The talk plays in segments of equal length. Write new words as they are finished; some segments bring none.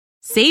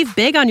Save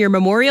big on your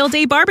Memorial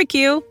Day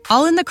barbecue,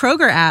 all in the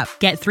Kroger app.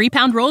 Get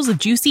 3-pound rolls of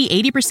juicy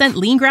 80%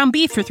 lean ground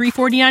beef for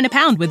 $3.49 a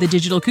pound with a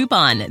digital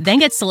coupon. Then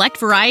get select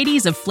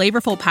varieties of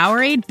flavorful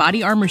Powerade,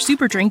 Body Armor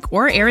Super Drink,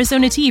 or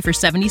Arizona tea for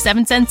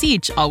 77 cents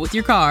each, all with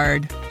your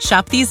card.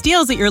 Shop these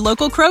deals at your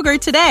local Kroger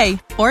today,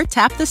 or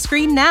tap the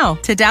screen now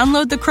to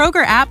download the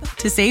Kroger app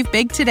to save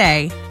big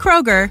today.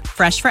 Kroger,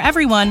 fresh for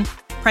everyone.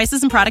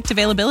 Prices and product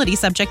availability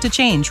subject to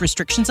change.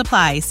 Restrictions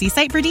apply. See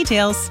site for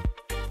details.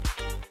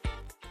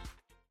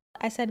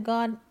 I said,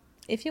 God,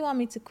 if you want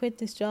me to quit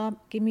this job,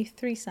 give me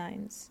 3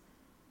 signs.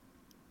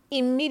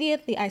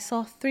 Immediately, I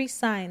saw 3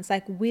 signs,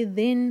 like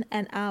within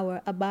an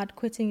hour, about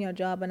quitting your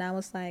job. And I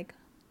was like,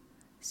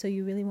 so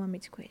you really want me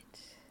to quit?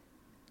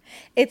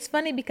 It's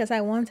funny because I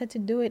wanted to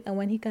do it. And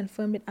when he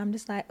confirmed it, I'm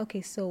just like,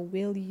 okay, so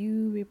will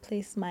you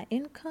replace my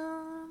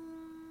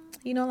income?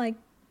 You know, like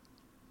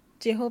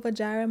Jehovah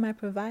Jireh, my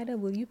provider,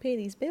 will you pay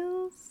these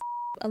bills?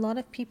 A lot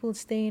of people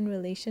stay in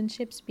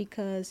relationships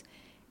because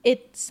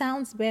it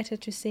sounds better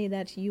to say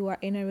that you are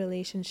in a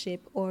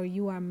relationship or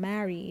you are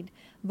married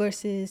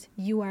versus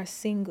you are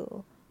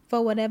single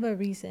for whatever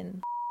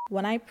reason.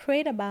 When I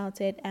prayed about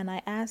it and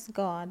I asked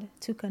God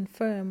to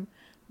confirm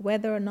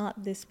whether or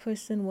not this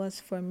person was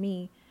for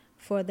me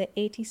for the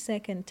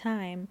 82nd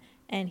time,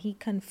 and he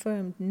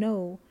confirmed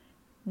no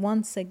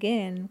once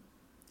again,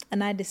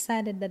 and I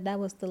decided that that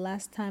was the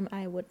last time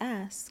I would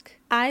ask.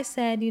 I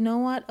said, you know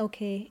what?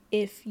 Okay,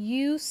 if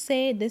you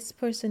say this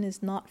person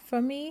is not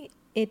for me,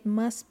 it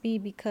must be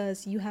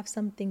because you have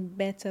something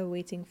better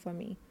waiting for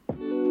me.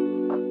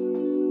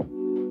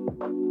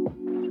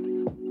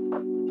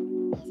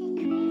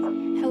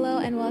 Hello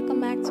and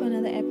welcome back to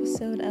another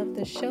episode of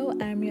the show.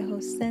 I'm your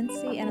host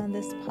Sensi, and on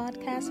this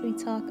podcast we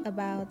talk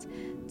about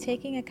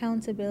taking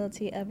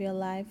accountability of your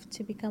life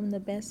to become the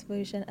best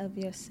version of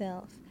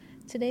yourself.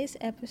 Today's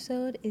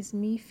episode is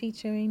me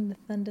featuring the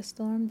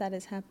thunderstorm that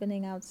is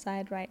happening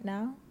outside right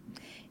now.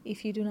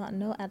 If you do not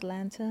know,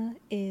 Atlanta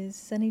is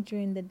sunny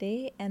during the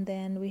day and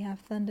then we have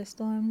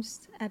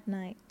thunderstorms at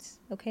night,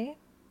 okay?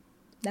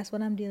 That's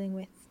what I'm dealing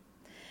with.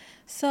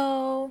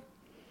 So,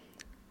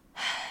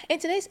 in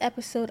today's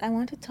episode, I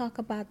want to talk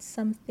about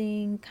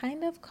something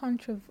kind of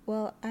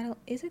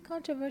is it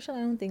controversial? I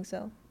don't think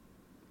so.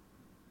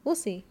 We'll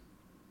see.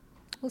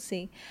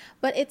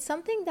 But it's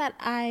something that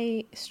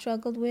I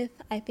struggled with,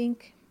 I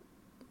think,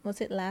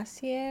 was it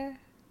last year?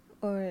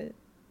 Or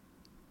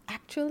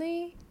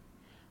actually...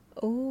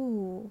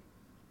 Oh,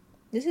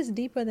 this is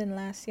deeper than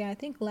last year. I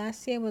think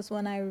last year was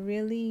when I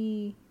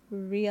really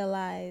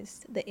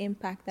realized the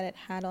impact that it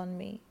had on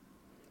me.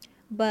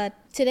 But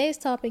today's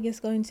topic is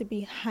going to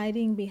be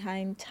hiding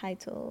behind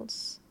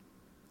titles.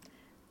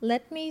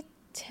 Let me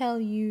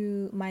tell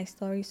you my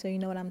story so you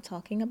know what I'm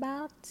talking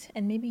about.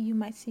 And maybe you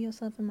might see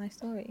yourself in my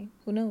story.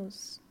 Who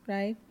knows,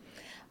 right?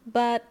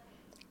 But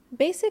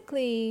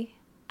basically,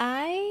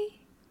 I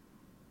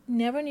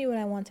never knew what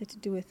I wanted to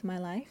do with my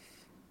life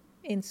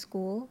in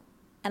school,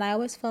 and I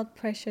always felt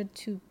pressured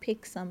to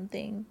pick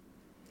something.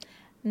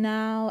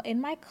 Now,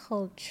 in my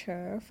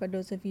culture, for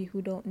those of you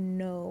who don't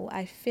know,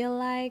 I feel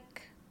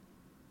like,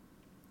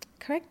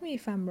 correct me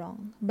if I'm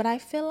wrong, but I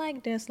feel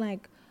like there's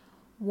like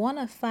 1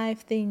 of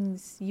 5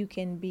 things you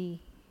can be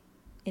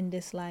in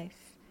this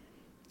life,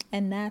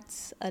 and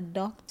that's a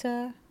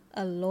doctor,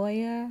 a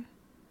lawyer,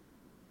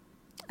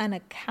 an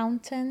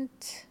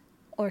accountant,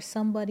 or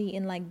somebody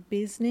in like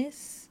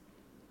business,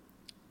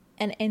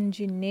 an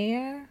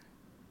engineer,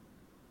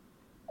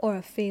 or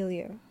a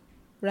failure,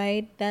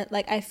 right? That,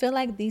 like, I feel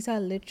like these are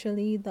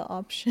literally the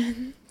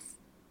options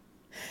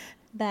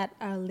that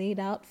are laid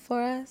out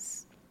for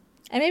us.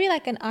 And maybe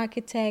like an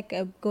architect,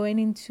 going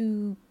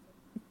into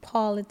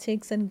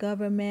politics and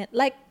government,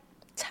 like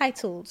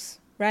titles,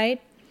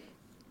 right?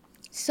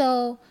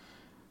 So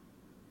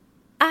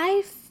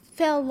I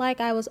felt like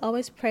I was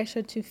always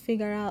pressured to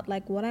figure out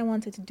like what I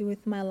wanted to do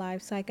with my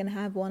life so I can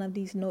have one of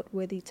these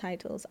noteworthy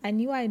titles. I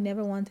knew I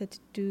never wanted to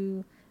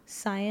do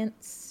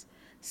science,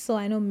 so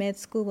I know med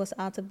school was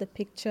out of the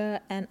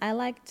picture, and I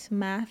liked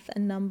math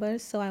and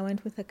numbers, so I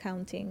went with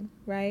accounting,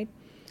 right?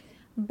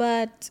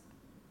 But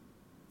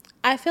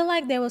I feel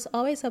like there was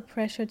always a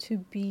pressure to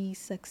be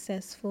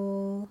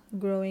successful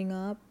growing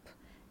up,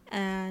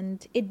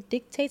 and it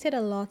dictated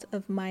a lot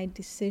of my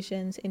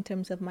decisions in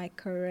terms of my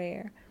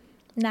career.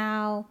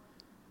 Now,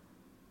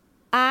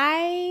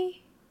 I'm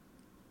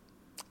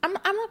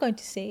not going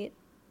to say it.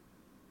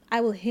 I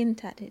will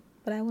hint at it,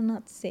 but I will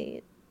not say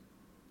it.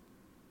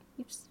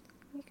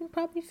 You can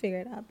probably figure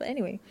it out. But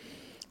anyway,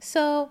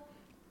 so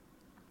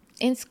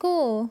in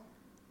school,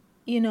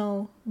 you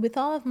know, with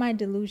all of my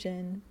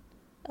delusion,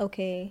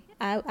 okay,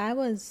 I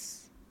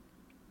was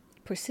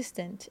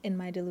persistent in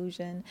my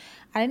delusion.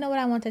 I didn't know what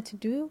I wanted to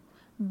do,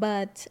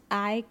 but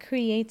I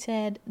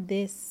created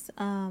this,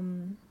 I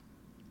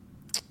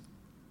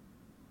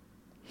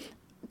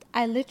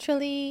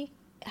literally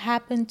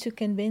happened to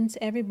convince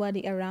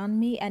everybody around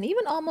me and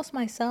even almost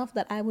myself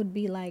that I would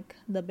be like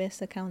the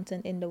best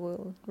accountant in the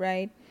world,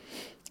 right?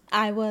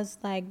 I was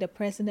like the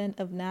president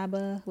of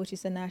NABA, which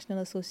is the National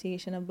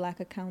Association of Black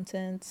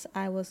Accountants.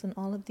 I was in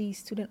all of these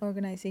student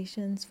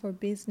organizations for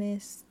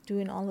business,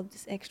 doing all of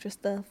this extra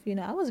stuff.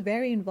 I was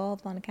very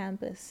involved on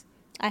campus.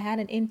 I had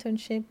an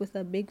internship with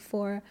a Big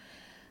Four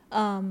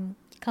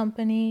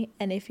company,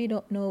 and if you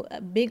don't know,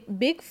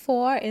 Big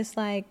Four is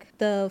like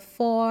the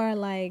four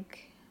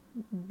like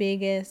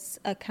biggest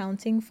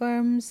accounting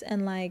firms,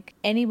 and like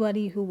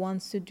anybody who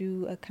wants to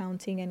do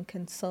accounting and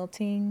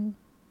consulting,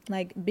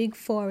 like Big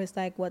Four is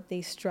like what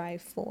they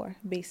strive for,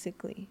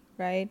 basically,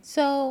 right?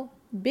 So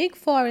Big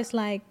Four is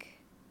like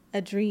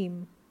a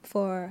dream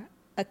for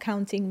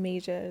accounting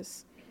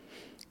majors.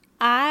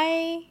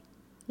 I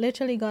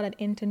literally got an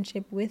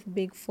internship with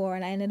Big Four,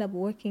 and I ended up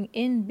working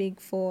in Big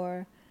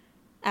Four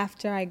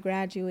after I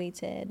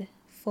graduated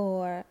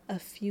for a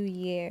few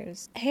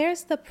years.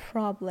 Here's the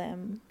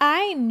problem.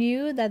 I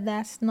knew that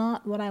that's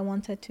not what I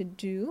wanted to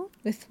do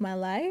with my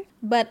life,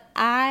 but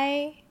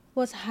I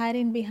was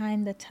hiding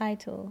behind the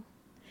title.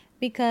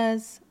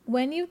 Because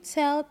when you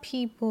tell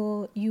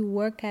people you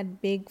work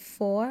at Big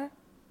Four,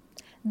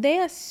 they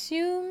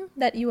assume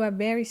that you are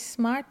very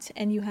smart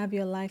and you have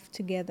your life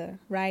together,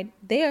 right?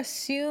 They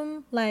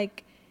assume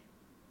like,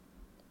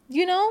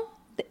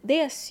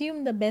 they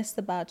assume the best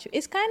about you.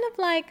 It's kind of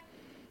like,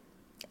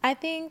 I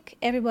think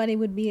everybody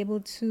would be able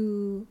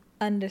to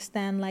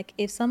understand, like,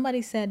 if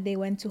somebody said they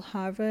went to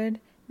Harvard,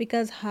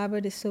 because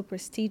Harvard is so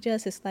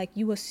prestigious, it's like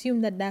you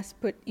assume that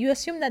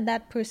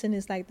that person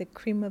is like the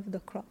cream of the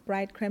crop,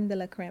 right? Creme de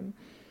la creme.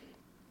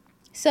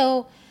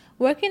 So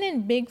working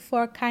in Big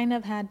Four kind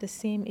of had the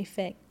same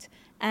effect.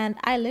 And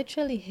I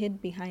literally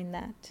hid behind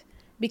that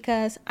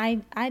because I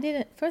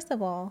didn't, first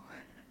of all,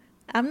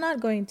 I'm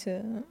not going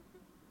to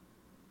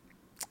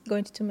go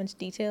into too much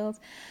details.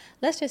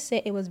 Let's just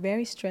say it was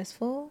very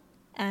stressful,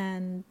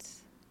 and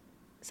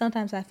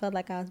sometimes I felt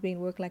like I was being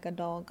worked like a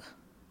dog.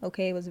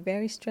 Okay, it was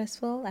very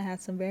stressful. I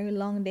had some very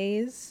long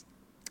days,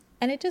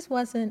 and it just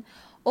wasn't,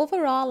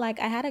 overall, like,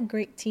 I had a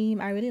great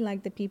team. I really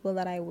liked the people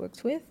that I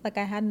worked with. Like,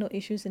 I had no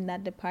issues in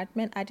that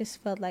department. I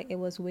just felt like it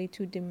was way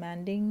too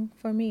demanding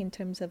for me in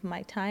terms of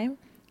my time.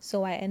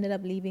 So I ended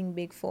up leaving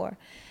Big Four.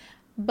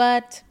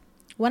 But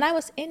when I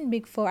was in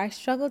Big Four, I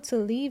struggled to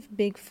leave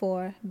Big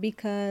Four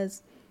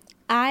because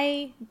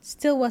I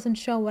still wasn't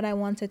sure what I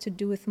wanted to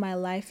do with my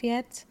life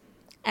yet.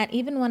 And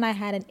even when I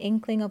had an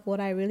inkling of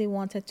what I really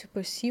wanted to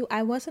pursue,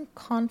 I wasn't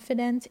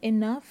confident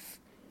enough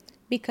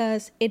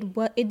because it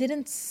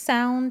didn't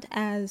sound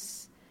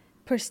as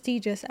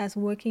prestigious as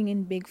working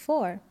in Big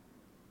Four.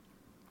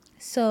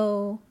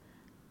 So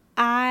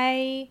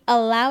I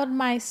allowed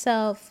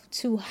myself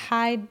to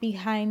hide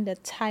behind the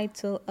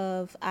title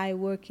of I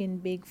work in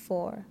Big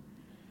Four.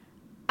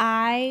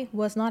 I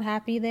was not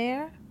happy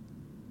there,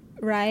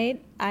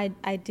 right?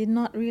 I did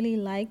not really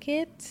like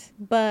it.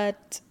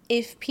 But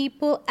if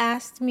people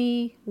asked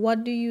me,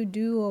 what do you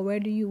do or where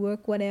do you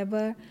work,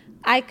 whatever,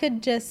 I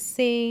could just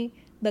say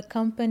the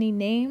company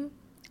name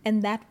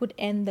and that would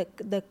end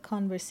the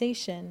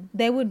conversation.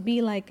 There would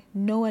be like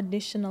no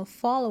additional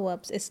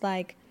follow-ups. It's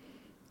like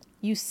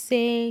you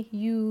say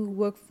you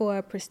work for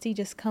a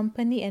prestigious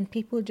company and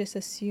people just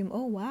assume,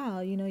 oh, wow,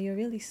 you're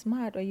really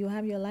smart or you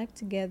have your life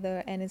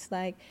together. And it's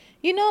like,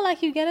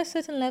 like you get a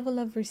certain level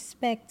of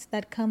respect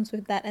that comes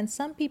with that. And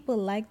some people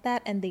like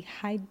that and they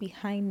hide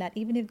behind that,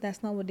 even if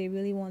that's not what they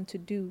really want to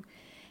do.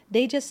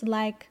 They just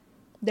like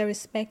the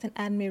respect and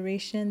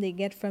admiration they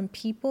get from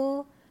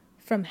people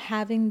from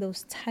having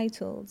those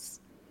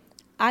titles.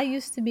 I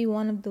used to be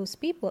one of those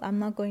people. I'm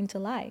not going to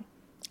lie.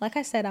 Like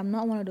I said, I'm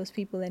not one of those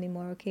people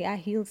anymore, okay? I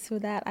healed through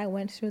that. I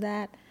went through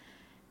that.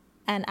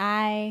 And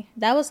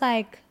that was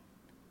like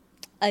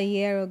a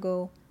year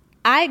ago.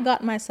 I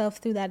got myself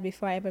through that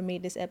before I ever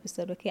made this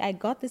episode, okay? I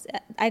got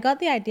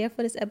the idea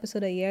for this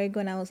episode a year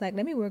ago, and I was like,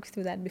 let me work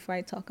through that before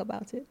I talk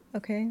about it,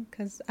 okay?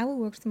 Because I will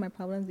work through my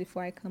problems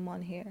before I come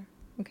on here,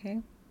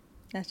 okay?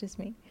 That's just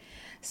me.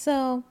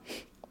 So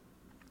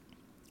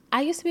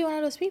I used to be one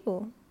of those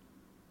people.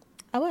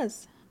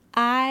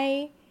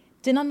 I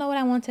did not know what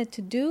I wanted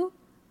to do.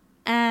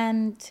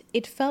 And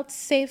it felt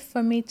safe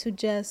for me to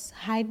just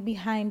hide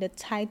behind the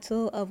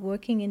title of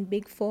working in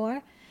Big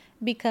Four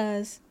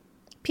because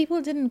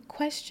people didn't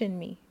question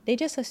me. They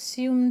just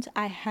assumed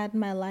I had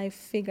my life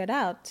figured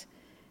out.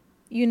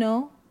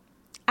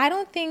 I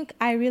don't think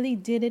I really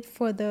did it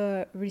for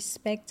the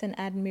respect and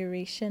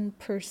admiration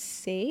per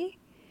se.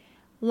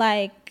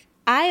 Like,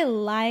 I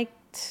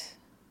liked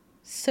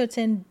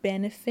certain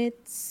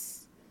benefits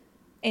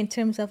in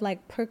terms of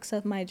like perks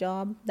of my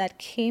job that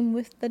came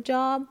with the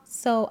job.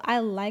 So I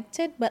liked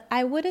it, but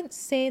I wouldn't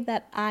say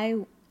that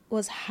I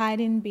was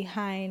hiding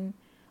behind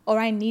or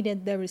I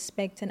needed the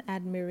respect and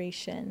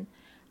admiration.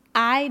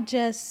 I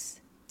just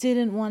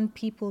didn't want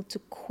people to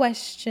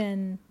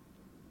question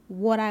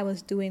what I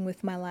was doing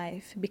with my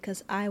life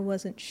because I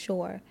wasn't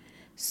sure.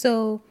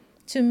 So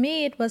to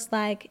me, it was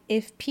like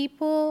if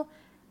people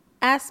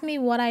asked me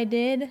what I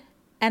did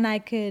and I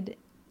could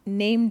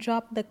name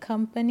drop the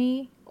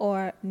company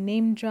or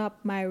name drop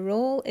my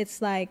role,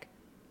 it's like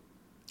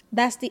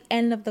that's the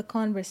end of the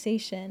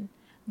conversation.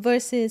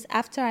 versus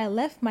after I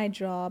left my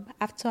job,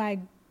 after I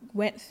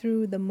went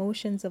through the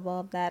motions of all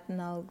of that,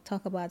 and I'll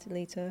talk about it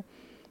later.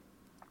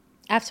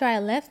 After I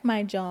left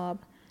my job,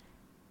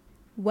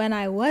 when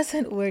I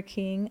wasn't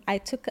working,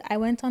 I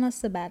went on a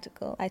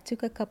sabbatical. I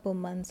took a couple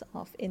months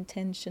off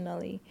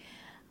intentionally,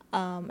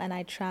 and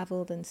I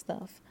traveled and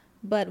stuff.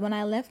 But when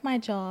I left my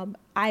job,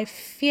 I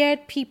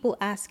feared people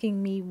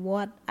asking me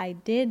what I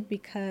did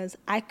because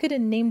I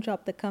couldn't name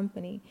drop the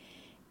company.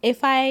 If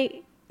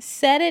I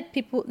said it,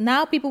 people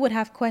would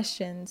have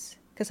questions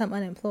because I'm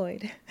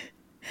unemployed.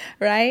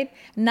 Right?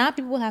 Now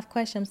people will have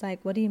questions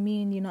like, what do you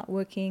mean you're not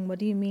working? What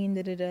do you mean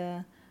da da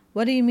da?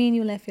 What do you mean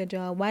you left your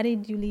job? Why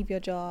did you leave your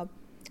job?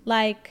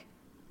 Like,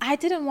 I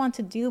didn't want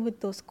to deal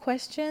with those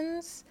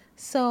questions,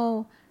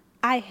 so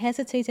I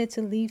hesitated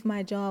to leave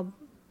my job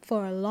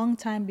for a long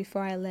time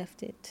before I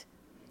left it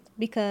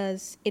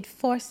because it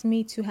forced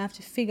me to have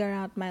to figure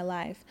out my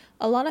life.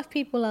 A lot of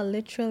people are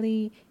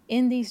literally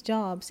in these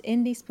jobs,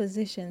 in these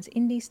positions,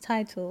 in these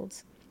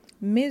titles,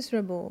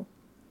 miserable,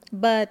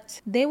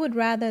 but they would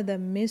rather the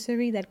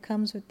misery that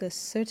comes with the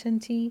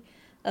certainty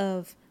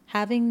of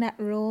having that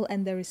role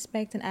and the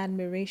respect and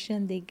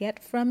admiration they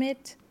get from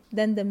it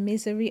than the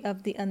misery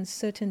of the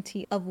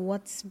uncertainty of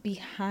what's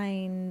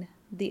behind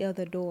the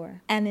other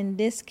door. And in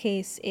this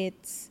case,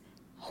 it's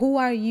who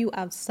are you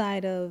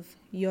outside of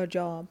your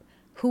job?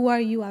 Who are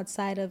you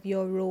outside of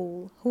your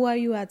role? Who are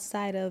you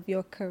outside of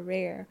your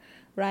career,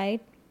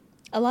 right?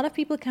 A lot of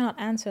people cannot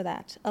answer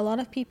that. A lot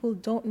of people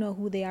don't know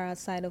who they are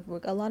outside of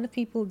work. A lot of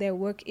people, their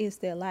work is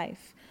their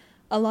life.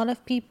 A lot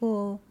of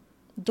people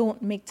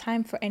don't make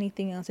time for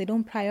anything else. They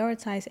don't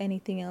prioritize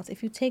anything else.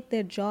 If you take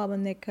their job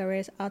and their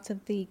careers out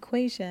of the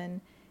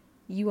equation,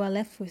 you are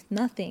left with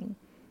nothing.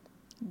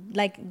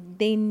 Like,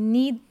 they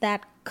need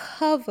that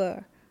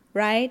cover,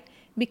 right?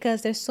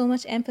 Because there's so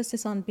much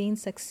emphasis on being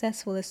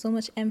successful. There's so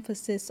much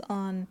emphasis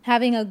on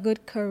having a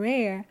good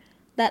career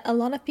that a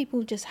lot of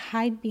people just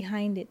hide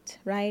behind it,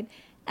 right?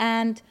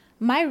 And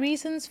my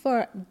reasons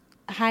for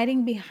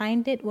hiding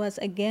behind it was,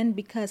 again,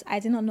 because I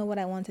did not know what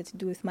I wanted to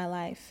do with my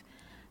life.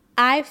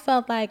 I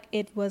felt like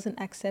it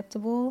wasn't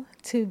acceptable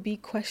to be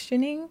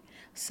questioning,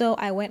 so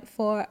I went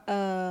for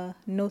a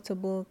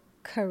notable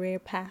career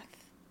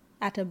path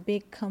at a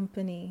big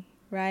company,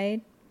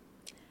 right?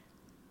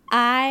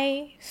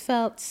 I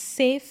felt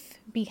safe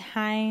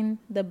behind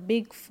the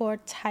Big Four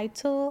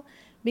title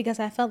because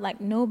I felt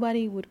like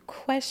nobody would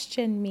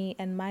question me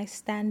and my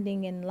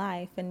standing in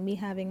life and me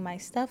having my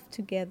stuff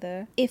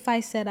together if I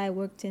said I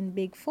worked in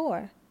Big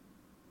Four.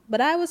 But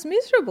I was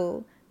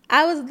miserable.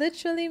 I was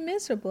literally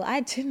miserable. I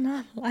did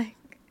not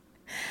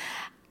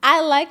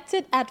I liked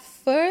it at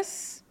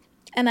first,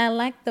 and I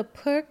liked the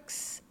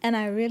perks, and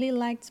I really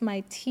liked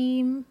my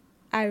team.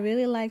 I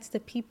really liked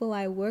the people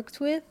I worked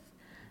with,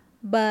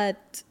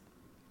 but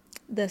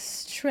the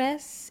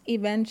stress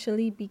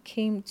eventually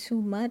became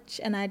too much,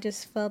 and I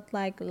just felt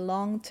like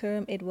long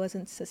term it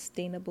wasn't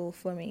sustainable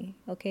for me.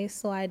 Okay,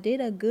 so I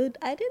did a good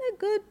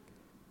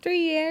 3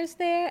 years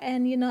there,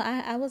 and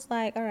I was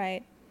like, all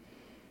right,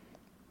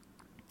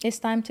 it's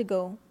time to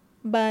go.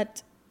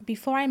 But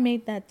before I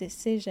made that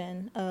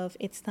decision of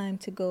it's time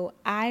to go,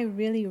 I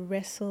really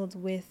wrestled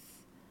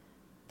with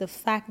the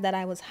fact that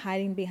I was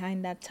hiding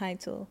behind that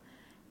title.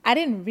 I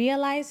didn't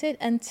realize it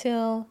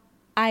until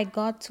I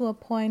got to a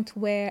point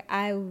where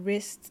I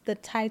risked the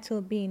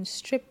title being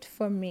stripped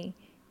from me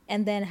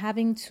and then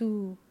having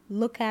to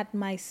look at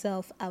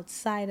myself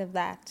outside of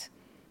that.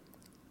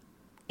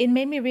 It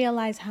made me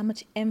realize how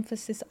much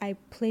emphasis I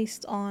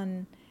placed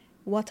on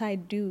what I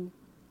do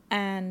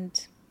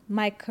and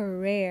my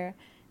career.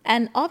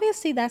 And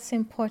obviously that's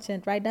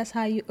important, right? That's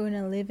how you earn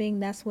a living.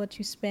 That's what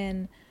you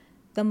spend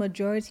the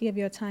majority of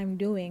your time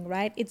doing,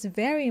 right? It's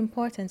very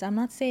important. I'm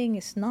not saying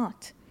it's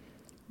not,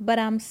 but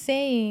I'm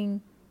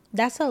saying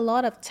that's a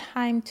lot of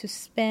time to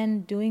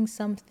spend doing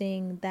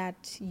something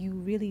that you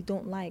really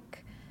don't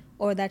like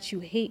or that you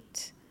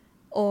hate.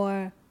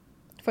 Or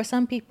for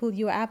some people,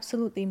 you're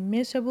absolutely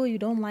miserable. You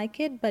don't like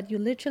it, but you're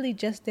literally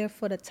just there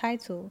for the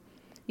title.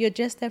 You're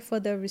just there for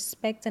the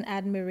respect and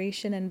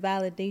admiration and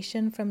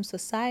validation from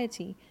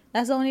society.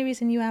 That's the only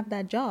reason you have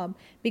that job,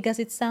 because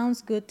it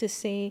sounds good to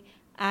say,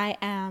 I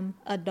am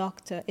a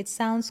doctor. It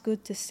sounds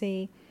good to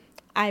say,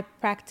 I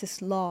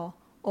practice law,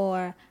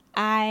 or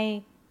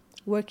I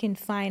work in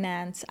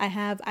finance.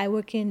 I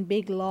work in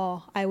big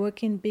law. I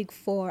work in Big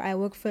Four. I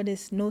work for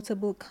this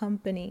notable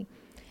company.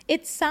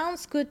 It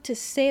sounds good to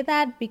say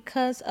that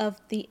because of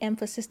the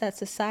emphasis that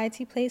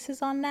society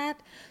places on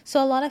that.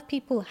 So a lot of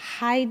people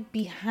hide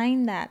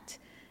behind that,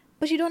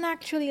 but you don't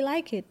actually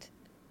like it.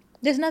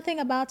 There's nothing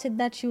about it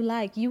that you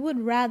like. You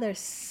would rather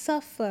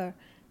suffer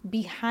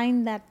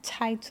behind that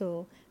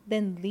title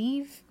than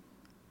leave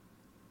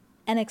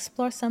and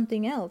explore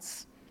something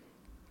else.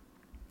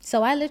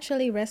 So I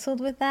literally wrestled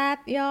with that,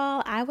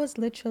 y'all. I was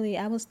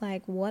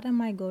like, what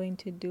am I going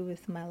to do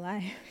with my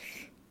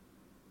life?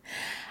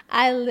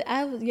 I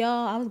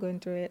was going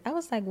through it. I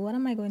was like, what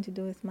am I going to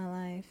do with my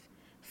life?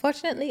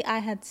 Fortunately, I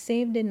had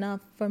saved enough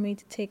for me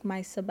to take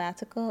my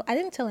sabbatical. I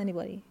didn't tell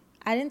anybody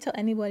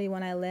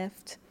when I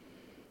left.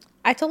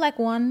 I told like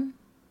one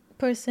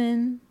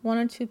person, one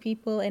or two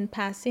people in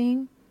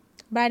passing,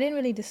 but I didn't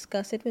really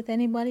discuss it with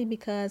anybody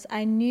because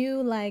I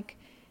knew, like,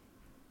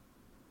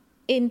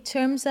 in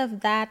terms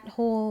of that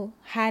whole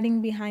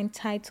hiding behind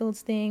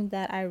titles thing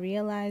that I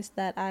realized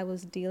that I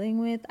was dealing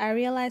with, I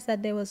realized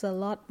that there was a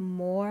lot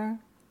more,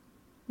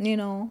 you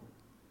know,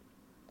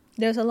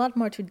 there's a lot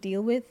more to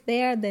deal with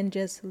there than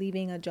just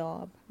leaving a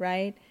job,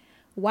 right?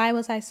 Why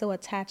was I so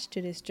attached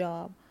to this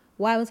job?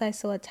 Why was I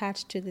so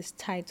attached to this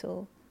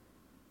title?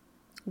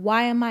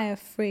 Why am I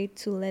afraid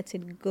to let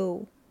it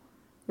go,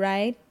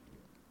 right?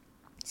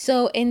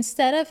 So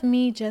instead of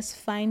me just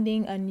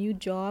finding a new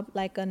job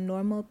like a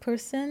normal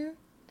person,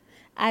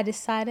 I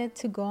decided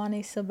to go on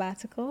a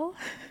sabbatical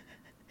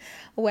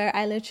where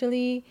I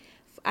literally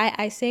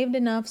I saved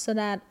enough so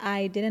that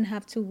I didn't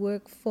have to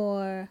work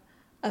for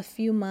a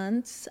few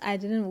months. I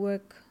didn't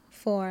work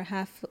for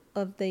half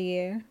of the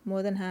year,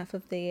 more than half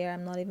of the year.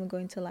 I'm not even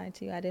going to lie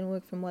to you. I didn't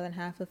work for more than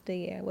half of the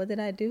year. What did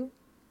I do?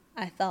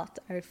 I thought,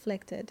 I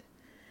reflected.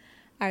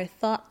 I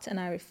thought and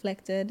I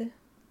reflected.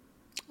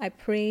 I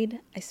prayed.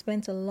 I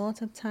spent a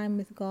lot of time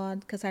with God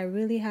because I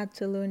really had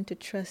to learn to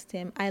trust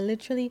Him.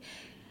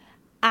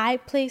 I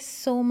placed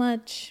so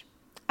much,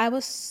 I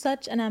was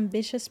such an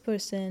ambitious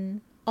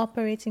person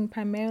operating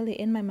primarily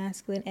in my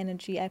masculine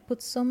energy. I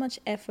put so much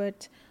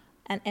effort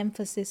and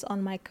emphasis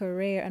on my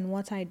career and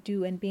what I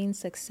do and being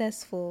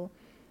successful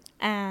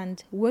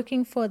and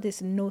working for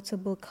this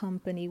notable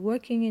company,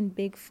 working in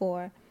Big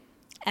Four.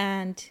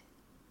 And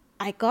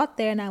I got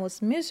there and I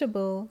was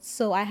miserable,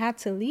 so I had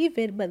to leave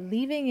it, but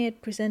leaving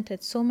it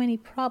presented so many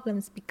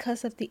problems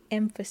because of the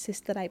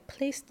emphasis that I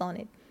placed on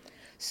it.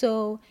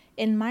 So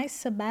in my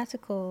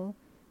sabbatical,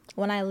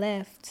 when I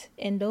left,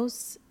 in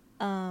those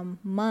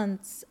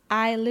months,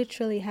 I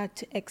literally had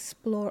to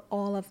explore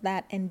all of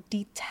that and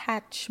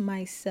detach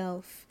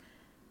myself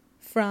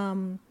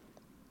from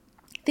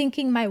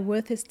thinking my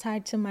worth is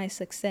tied to my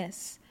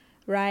success,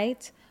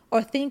 right?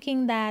 Or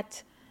thinking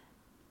that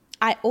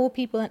I owe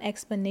people an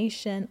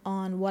explanation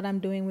on what I'm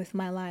doing with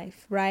my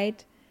life,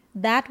 right?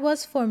 That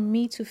was for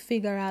me to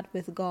figure out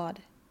with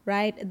God,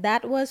 right?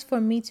 That was for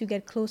me to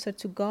get closer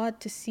to God,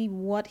 to see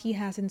what He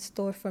has in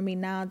store for me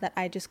now that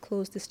I just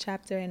closed this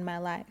chapter in my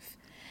life.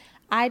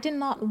 I did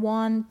not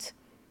want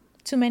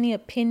too many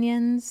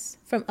opinions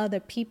from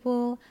other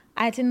people.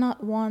 I did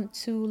not want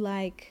to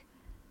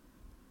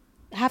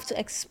have to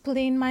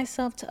explain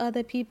myself to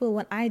other people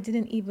when I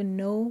didn't even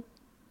know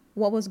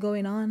what was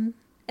going on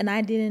and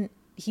I didn't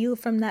heal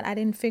from that. I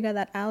didn't figure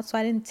that out, so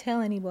I didn't tell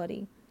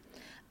anybody.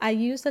 I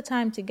used the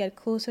time to get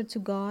closer to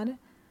God.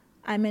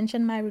 I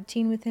mentioned my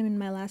routine with Him in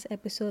my last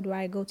episode where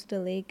I go to the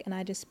lake and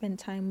I just spend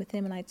time with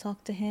Him and I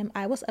talk to Him.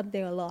 I was up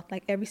there a lot,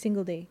 like every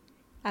single day.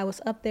 I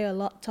was up there a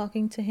lot,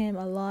 talking to Him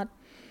a lot.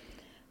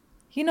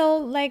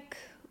 Like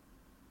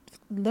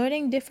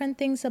learning different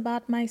things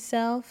about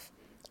myself.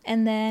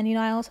 And then,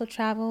 I also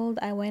traveled.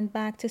 I went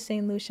back to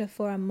St. Lucia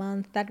for a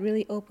month. That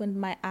really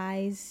opened my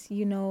eyes,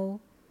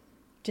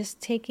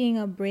 just taking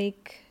a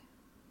break,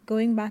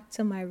 going back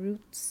to my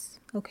roots,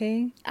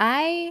 okay?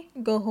 I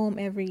go home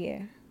every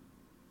year.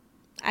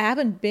 I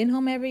haven't been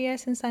home every year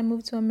since I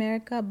moved to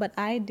America, but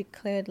I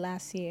declared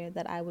last year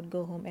that I would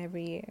go home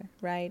every year,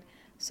 right?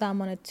 So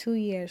I'm on a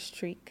 2-year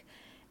streak.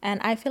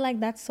 And I feel like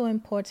that's so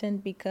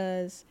important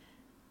because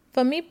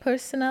for me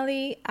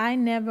personally, I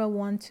never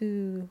want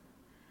to,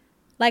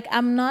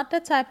 I'm not the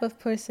type of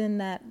person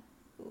that,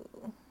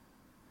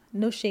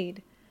 no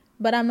shade,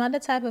 but I'm not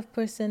the type of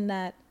person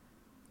that,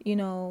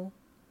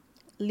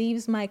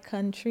 leaves my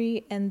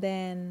country and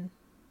then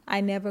I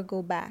never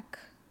go back,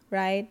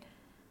 right?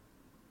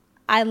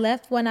 I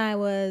left when I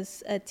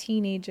was a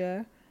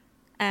teenager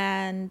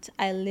and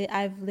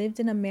I've lived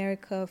in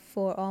America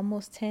for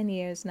almost 10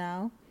 years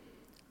now,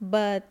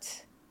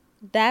 but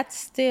that's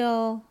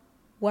still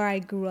where I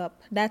grew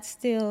up. That's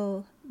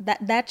still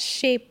that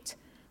shaped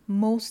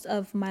most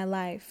of my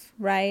life,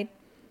 right?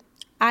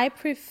 I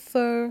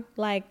prefer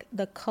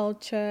the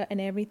culture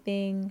and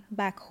everything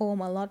back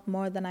home a lot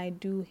more than I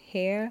do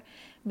here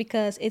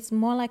because it's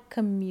more like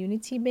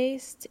community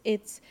based.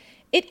 It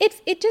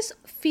just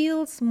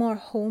feels more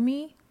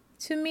homey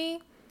to me.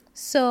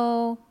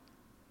 So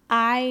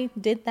I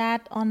did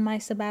that on my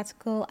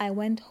sabbatical. I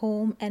went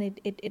home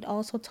and it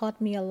also taught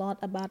me a lot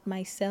about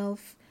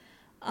myself.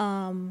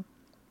 I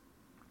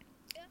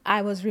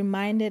was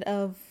reminded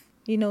of,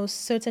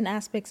 certain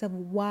aspects of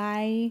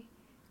why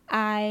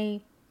I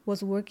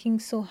was working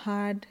so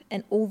hard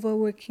and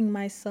overworking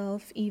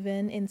myself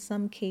even in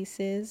some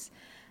cases.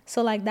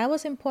 So that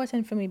was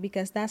important for me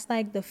because that's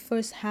the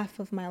first half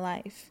of my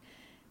life.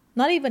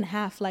 Not even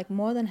half,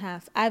 more than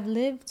half. I've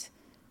lived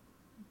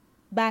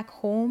back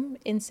home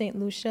in St.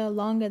 Lucia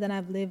longer than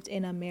I've lived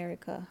in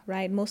America,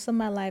 right? Most of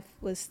my life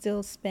was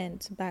still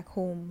spent back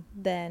home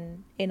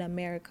than in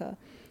America.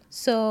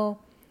 So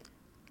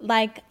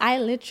I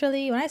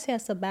literally, when I say a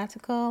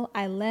sabbatical,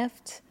 I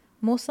left,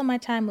 most of my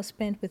time was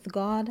spent with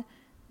God.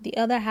 The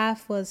other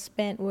half was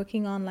spent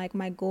working on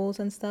my goals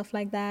and stuff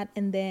like that.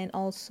 And then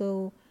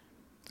also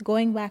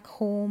going back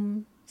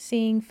home,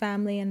 seeing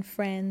family and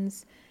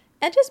friends.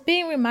 And just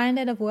being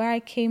reminded of where I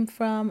came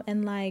from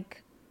and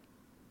like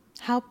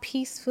how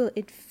peaceful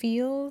it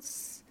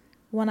feels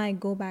when I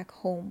go back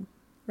home,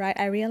 right?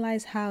 I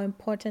realized how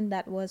important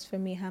that was for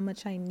me, how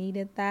much I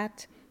needed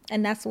that.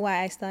 And that's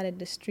why I started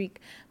the streak.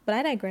 But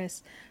I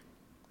digress.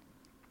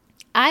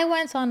 I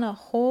went on a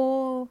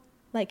whole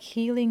like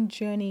healing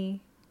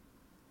journey,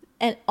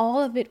 and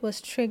all of it was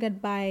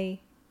triggered by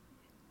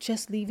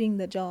just leaving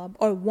the job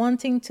or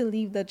wanting to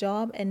leave the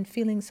job and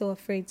feeling so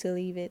afraid to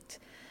leave it.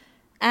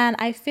 And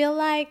I feel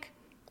like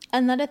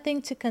another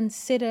thing to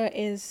consider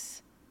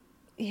is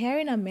here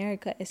in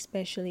America,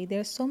 especially,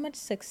 there's so much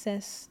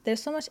success.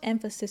 There's so much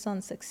emphasis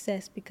on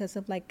success because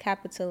of like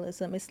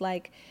capitalism. It's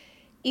like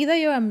either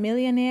you're a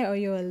millionaire or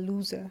you're a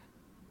loser.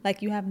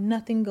 Like you have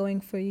nothing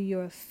going for you.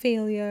 You're a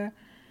failure.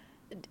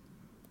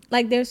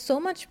 Like there's so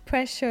much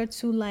pressure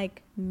to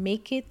like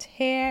make it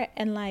here,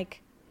 and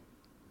like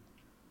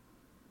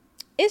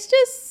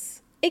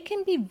it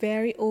can be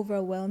very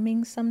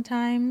overwhelming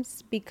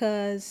sometimes,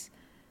 because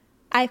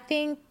I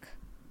think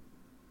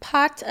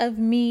part of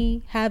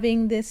me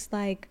having this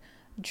like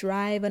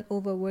drive and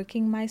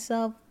overworking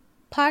myself,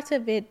 part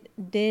of it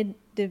did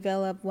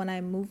develop when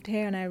I moved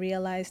here, and I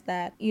realized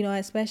that, you know,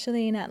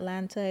 especially in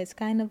Atlanta, it's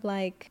kind of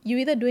like you're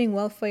either doing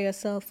well for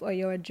yourself or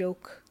you're a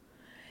joke.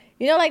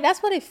 You know, like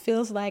that's what it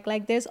feels like.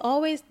 Like there's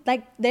always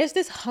like there's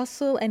this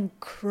hustle and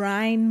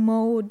grind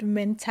mode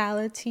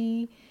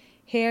mentality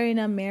here in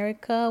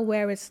America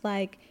where it's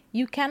like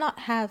you cannot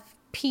have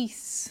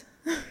peace.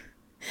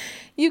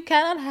 You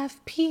cannot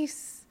have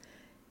peace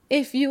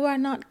if you are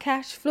not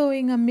cash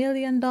flowing $1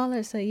 million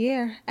a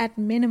year at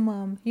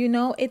minimum. You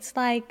know, it's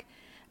like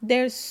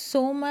there's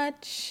so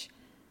much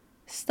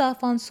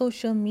stuff on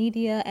social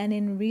media and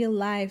in real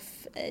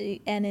life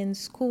and in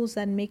schools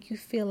that make you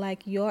feel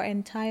like your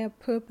entire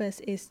purpose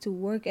is to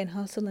work and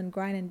hustle and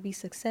grind and be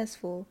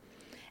successful.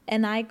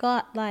 And I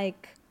got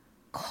like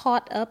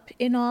caught up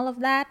in all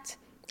of that,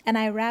 and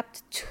I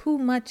wrapped too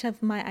much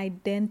of my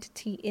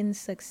identity in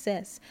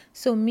success.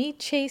 So me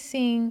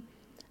chasing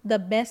the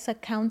best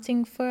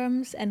accounting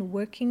firms and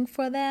working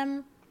for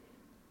them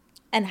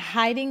and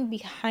hiding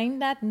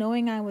behind that,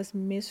 knowing I was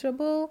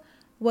miserable,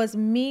 was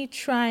me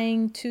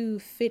trying to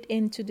fit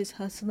into this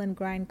hustle and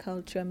grind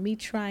culture, me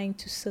trying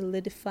to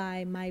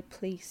solidify my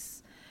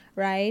place,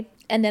 right?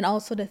 And then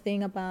also the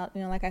thing about,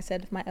 you know, like I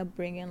said, my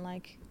upbringing,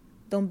 like,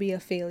 don't be a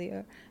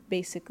failure,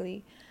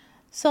 basically.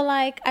 So,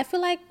 like, I feel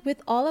like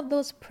with all of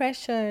those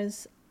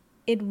pressures,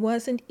 it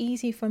wasn't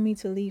easy for me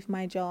to leave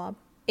my job.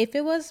 If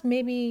it was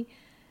maybe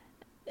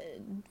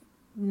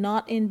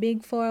not in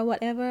Big Four or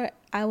whatever,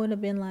 I would have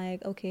been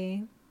like,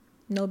 okay,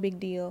 no big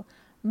deal.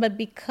 But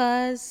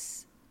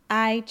because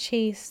I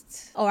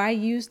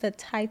used the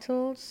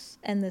titles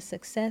and the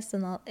success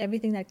and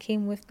everything that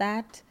came with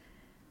that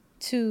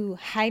to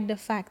hide the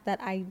fact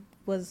that I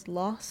was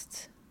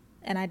lost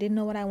and I didn't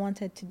know what I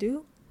wanted to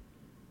do.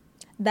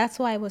 That's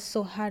why it was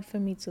so hard for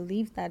me to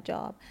leave that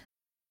job.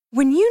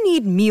 When you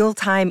need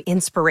mealtime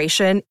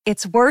inspiration,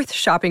 it's worth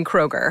shopping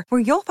Kroger, where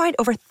you'll find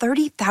over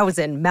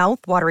 30,000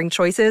 mouth-watering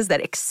choices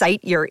that excite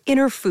your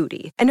inner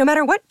foodie. And no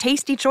matter what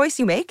tasty choice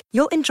you make,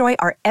 you'll enjoy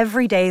our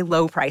everyday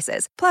low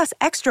prices, plus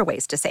extra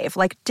ways to save,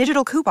 like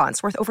digital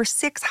coupons worth over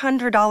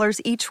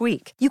 $600 each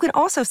week. You can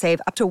also save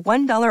up to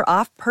 $1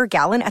 off per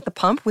gallon at the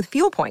pump with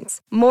fuel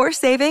points. More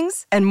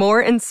savings and more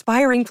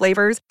inspiring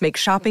flavors make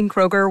shopping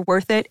Kroger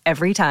worth it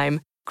every time.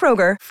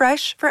 Kroger,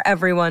 fresh for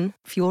everyone.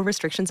 Fuel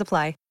restrictions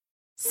apply.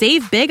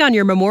 Save big on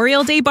your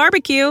Memorial Day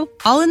barbecue,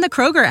 all in the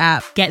Kroger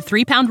app. Get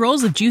 3-pound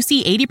rolls of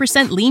juicy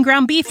 80% lean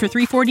ground beef for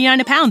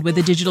 $3.49 a pound with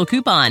a digital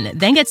coupon.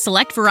 Then get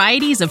select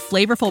varieties of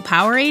flavorful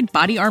Powerade,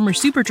 Body Armor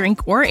Super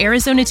Drink, or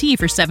Arizona tea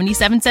for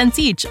 77 cents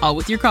each, all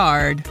with your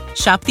card.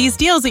 Shop these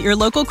deals at your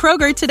local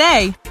Kroger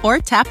today, or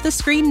tap the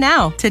screen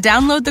now to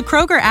download the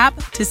Kroger app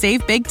to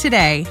save big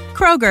today.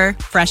 Kroger,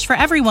 fresh for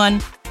everyone.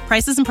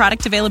 Prices and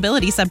product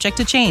availability subject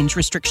to change.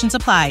 Restrictions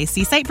apply.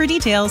 See site for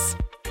details.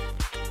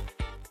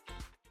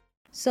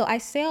 So I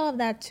say all of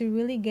that to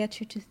really get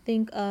you to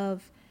think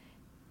of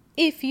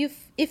if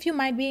you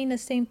might be in the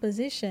same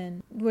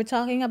position. We're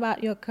talking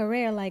about your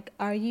career. Like,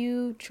 are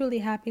you truly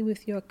happy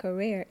with your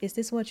career? Is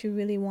this what you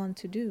really want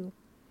to do?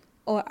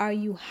 Or are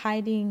you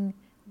hiding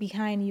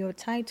behind your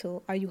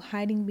title? Are you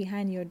hiding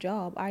behind your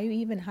job? Are you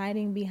even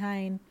hiding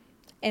behind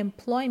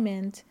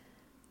employment,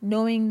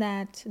 knowing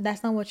that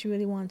that's not what you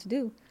really want to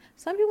do?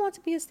 Some people want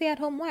to be a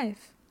stay-at-home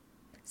wife.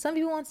 Some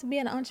people want to be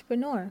an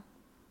entrepreneur,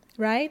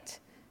 right?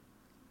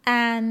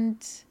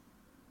 And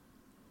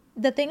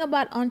the thing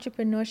about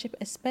entrepreneurship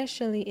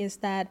especially is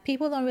that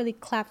people don't really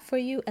clap for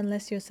you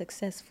unless you're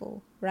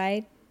successful,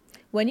 right?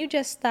 When you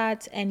just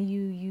start and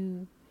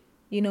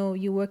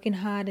you're working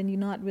hard and you're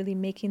not really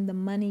making the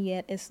money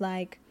yet, it's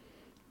like,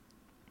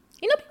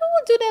 people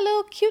will do their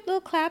little cute little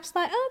claps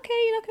like,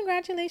 okay,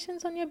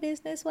 congratulations on your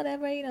business,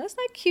 whatever, it's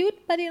like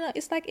cute, but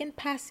it's like in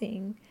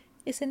passing.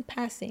 It's in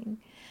passing.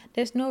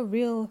 There's no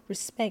real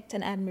respect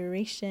and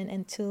admiration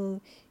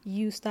until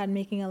you start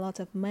making a lot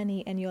of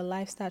money and your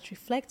life starts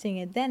reflecting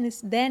it.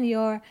 Then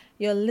your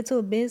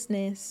little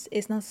business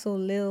is not so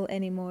little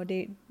anymore.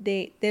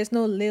 There's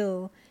no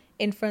little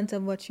in front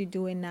of what you're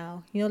doing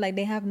now. Like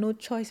they have no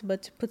choice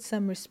but to put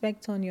some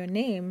respect on your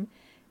name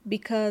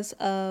because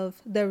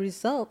of the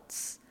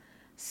results.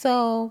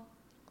 So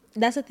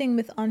that's the thing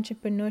with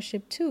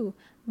entrepreneurship too.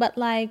 But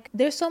like,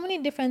 there's so many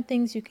different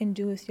things you can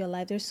do with your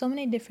life. There's so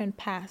many different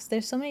paths.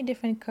 There's so many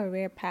different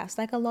career paths.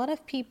 Like a lot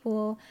of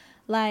people,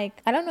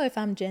 like, I don't know if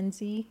I'm Gen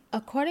Z.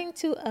 According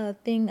to a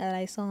thing that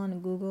I saw on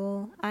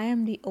Google, I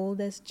am the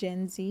oldest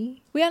Gen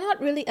Z. We are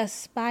not really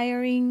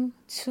aspiring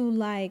to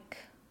like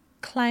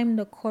climb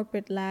the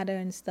corporate ladder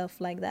and stuff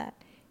like that.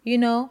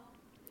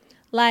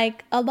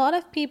 Like a lot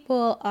of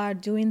people are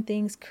doing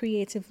things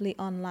creatively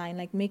online,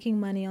 like making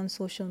money on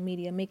social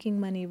media, making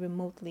money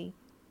remotely.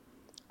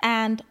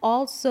 And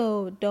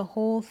also the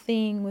whole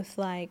thing with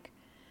like,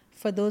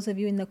 for those of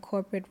you in the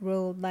corporate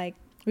world, like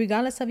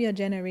regardless of your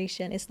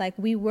generation, it's like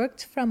we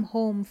worked from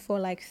home for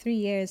like 3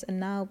 years and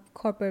now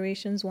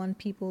corporations want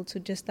people to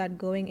just start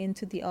going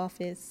into the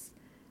office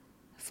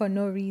for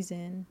no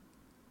reason.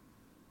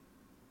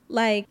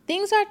 Like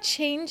things are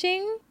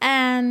changing,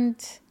 and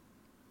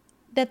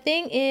the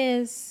thing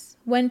is,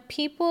 when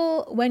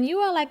you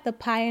are like the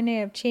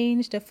pioneer of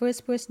change, the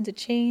first person to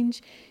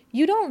change,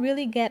 you don't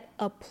really get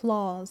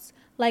applause.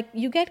 Like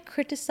you get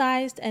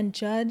criticized and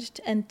judged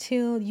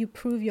until you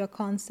prove your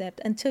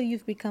concept, until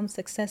you've become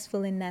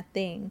successful in that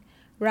thing,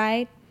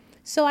 right?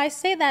 So I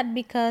say that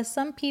because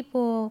some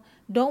people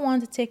don't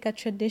want to take a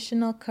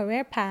traditional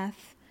career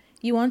path.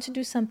 You want to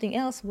do something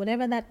else,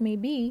 whatever that may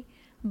be,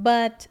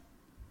 but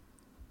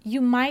you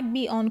might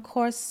be on the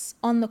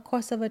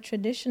course of a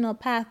traditional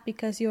path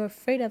because you're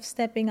afraid of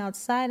stepping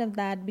outside of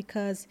that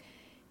because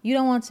you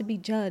don't want to be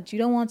judged. You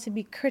don't want to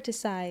be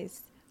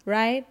criticized,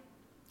 right?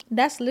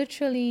 That's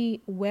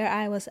literally where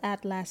I was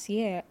at last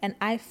year. And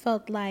I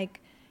felt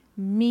like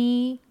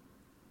me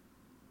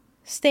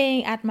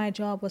staying at my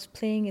job was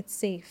playing it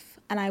safe.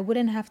 And I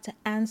wouldn't have to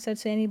answer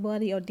to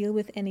anybody or deal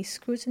with any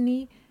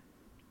scrutiny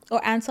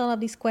or answer all of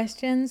these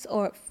questions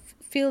or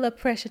feel the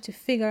pressure to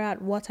figure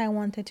out what I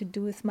wanted to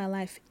do with my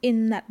life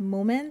in that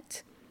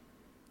moment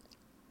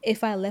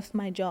if I left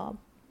my job.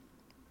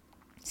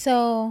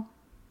 So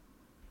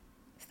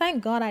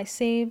thank God I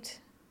saved,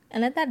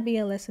 and let that be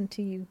a lesson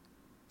to you.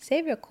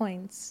 Save your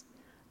coins,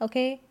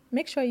 okay?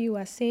 Make sure you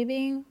are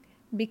saving,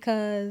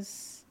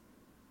 because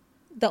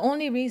the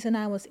only reason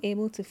I was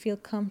able to feel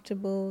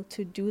comfortable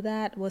to do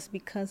that was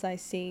because I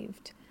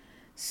saved.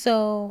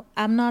 So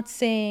I'm not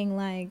saying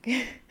like,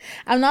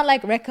 I'm not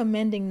like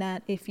recommending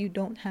that if you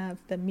don't have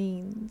the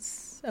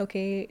means,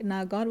 okay?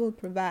 Now God will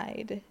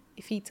provide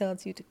if he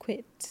tells you to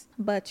quit.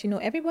 But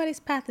everybody's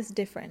path is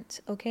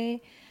different,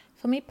 okay?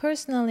 For me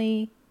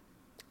personally,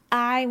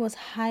 I was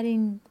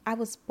hiding. I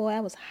was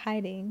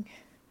hiding.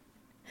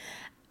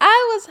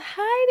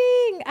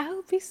 I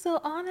would be so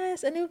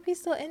honest, and it would be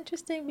so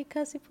interesting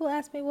because people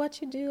ask me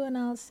what you do, and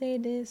I'll say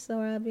this,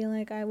 or I'll be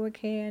like, I work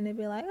here, and they'd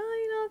be like,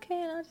 oh,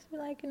 okay, and I'll just be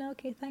like,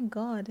 okay, thank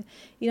God,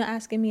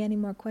 asking me any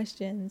more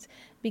questions,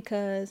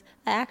 because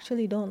I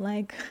actually don't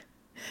like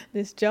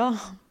this job.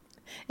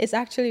 It's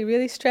actually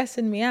really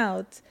stressing me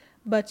out,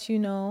 but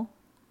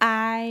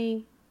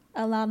I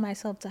allowed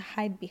myself to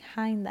hide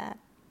behind that.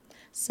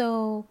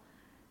 So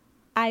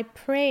I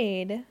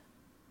prayed.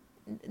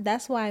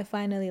 That's why I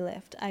finally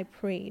left. I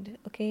prayed,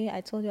 okay?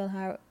 I told you all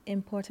how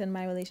important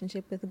my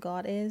relationship with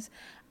God is.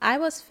 I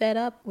was fed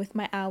up with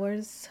my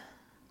hours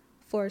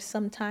for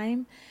some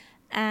time,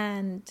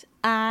 and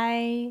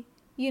a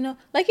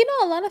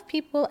lot of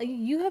people,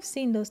 you have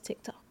seen those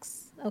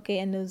TikToks, okay,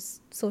 and those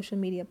social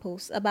media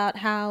posts about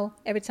how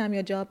every time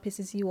your job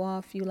pisses you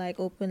off, you like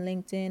open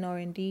LinkedIn or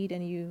Indeed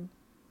and you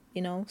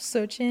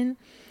search in.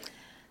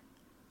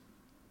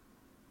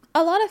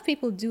 A lot of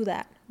people do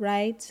that,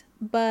 right?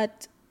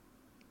 But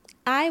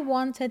I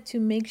wanted to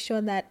make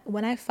sure that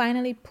when I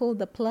finally pulled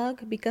the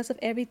plug, because of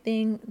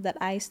everything that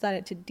I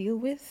started to deal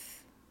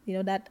with,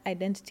 that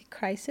identity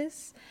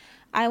crisis,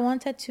 I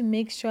wanted to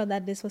make sure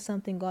that this was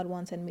something God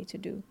wanted me to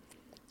do.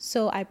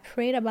 So I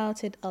prayed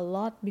about it a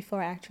lot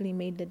before I actually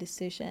made the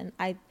decision.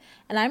 I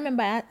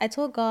remember I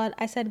told God,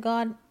 I said,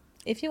 God,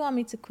 if you want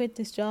me to quit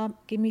this job,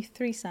 give me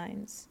 3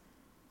 signs.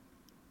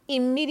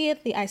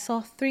 Immediately, I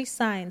saw 3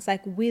 signs,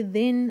 like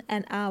within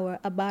an hour,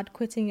 about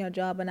quitting your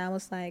job. And I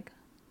was like,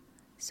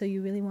 so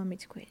you really want me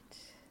to quit?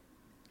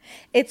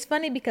 It's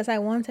funny because I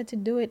wanted to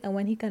do it, and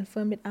when he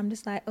confirmed it, I'm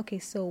just like, okay,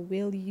 so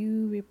will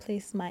you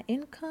replace my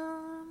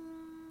income?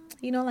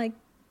 Like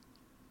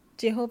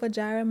Jehovah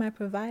Jireh, my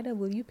provider,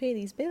 will you pay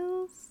these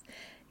bills?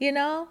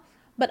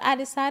 But I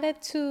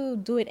decided to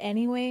do it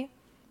anyway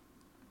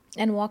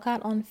and walk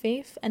out on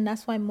faith, and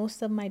that's why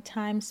most of my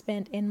time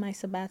spent in my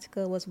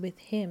sabbatical was with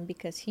him,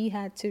 because he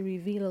had to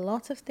reveal a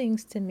lot of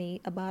things to me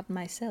about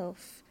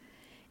myself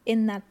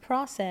in that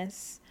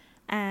process.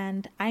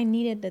 And I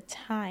needed the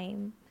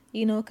time,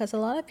 because a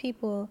lot of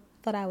people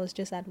thought I was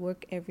just at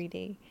work every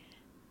day.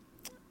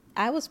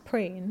 I was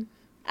praying.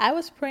 I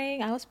was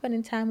praying. I was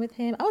spending time with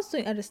him. I was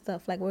doing other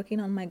stuff like working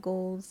on my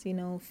goals,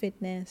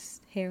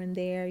 fitness here and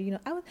there.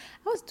 I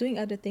was doing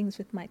other things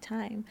with my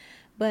time.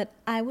 But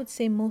I would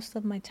say most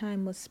of my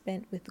time was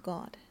spent with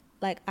God.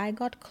 Like I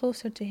got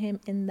closer to him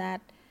in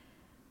that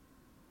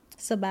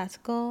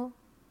sabbatical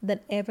than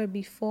ever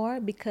before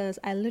because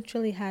I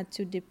literally had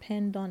to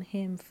depend on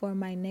him for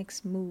my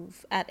next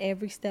move at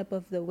every step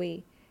of the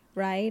way,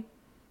 right?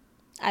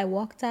 I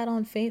walked out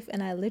on faith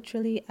and I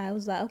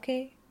was like,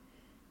 okay,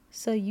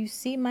 so you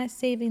see my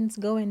savings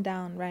going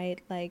down,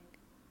 right? Like,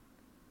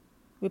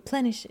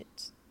 replenish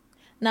it.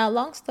 Now,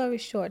 long story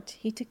short,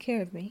 he took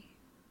care of me,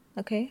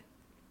 okay?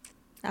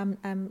 I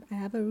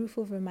have a roof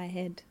over my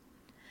head.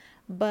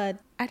 But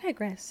I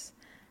digress.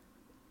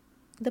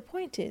 The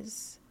point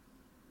is,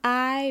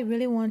 I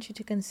really want you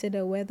to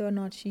consider whether or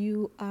not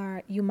you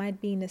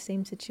might be in the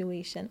same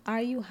situation.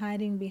 Are you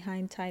hiding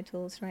behind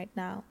titles right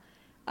now?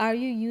 Are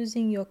you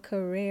using your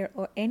career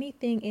or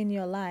anything in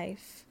your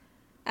life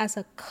as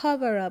a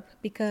cover up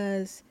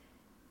because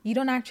you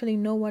don't actually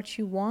know what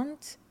you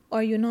want,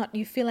 or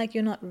you feel like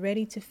you're not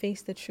ready to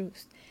face the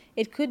truth?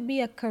 It could be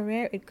a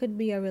career, it could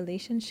be a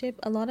relationship.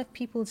 A lot of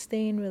people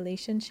stay in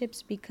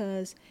relationships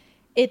because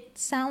it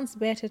sounds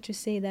better to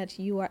say that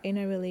you are in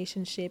a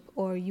relationship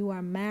or you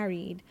are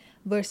married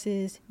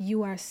versus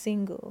you are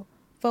single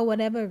for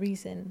whatever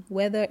reason,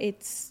 whether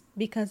it's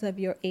because of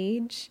your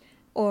age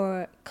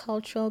or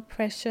cultural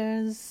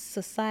pressures,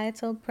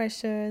 societal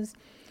pressures.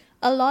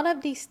 A lot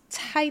of these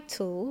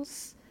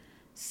titles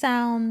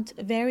sound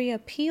very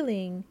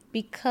appealing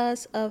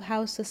because of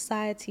how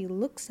society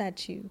looks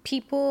at you.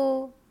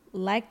 People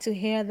like to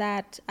hear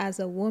that as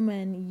a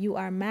woman you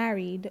are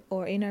married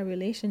or in a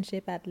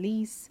relationship at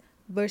least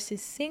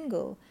versus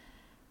single.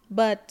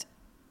 But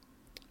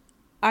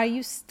are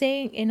you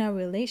staying in a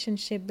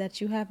relationship that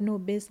you have no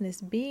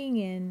business being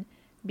in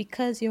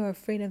because you're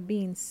afraid of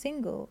being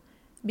single?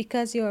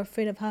 Because you're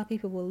afraid of how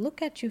people will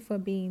look at you for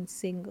being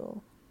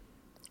single?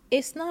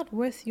 It's not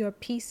worth your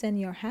peace and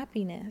your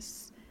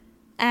happiness.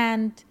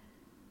 And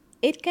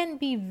it can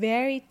be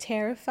very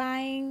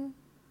terrifying,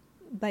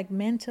 like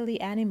mentally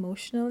and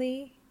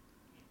emotionally,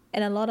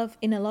 and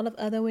in a lot of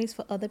other ways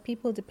for other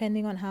people,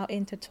 depending on how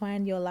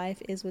intertwined your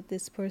life is with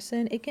this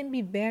person. It can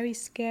be very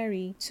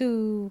scary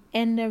to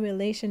end a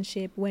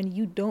relationship when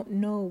you don't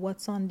know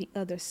what's on the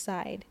other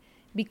side,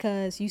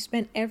 because you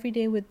spend every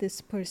day with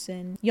this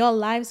person. Your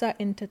lives are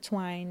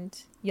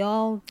intertwined.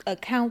 Your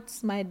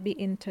accounts might be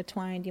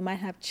intertwined. You might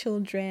have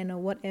children or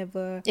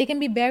whatever. It can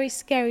be very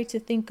scary to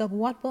think of,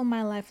 what will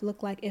my life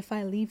look like if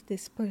I leave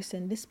this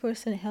person? This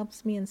person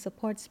helps me and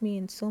supports me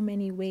in so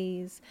many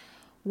ways.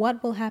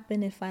 What will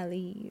happen if I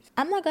leave?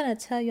 I'm not going to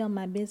tell you all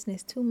my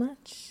business too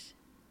much,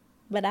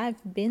 but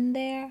I've been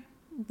there.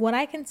 What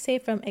I can say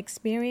from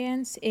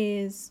experience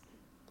is,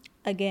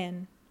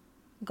 again,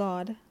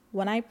 God.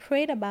 When I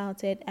prayed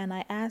about it and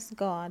I asked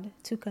God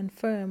to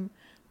confirm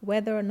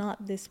whether or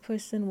not this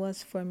person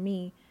was for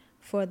me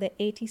for the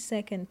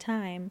 82nd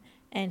time,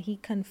 and he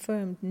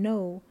confirmed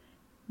no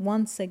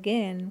once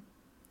again,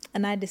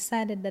 and I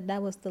decided that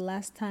that was the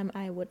last time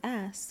I would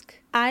ask.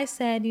 I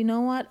said, you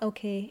know what?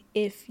 Okay,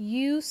 if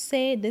you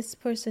say this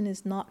person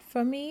is not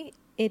for me,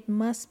 it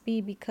must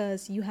be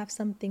because you have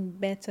something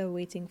better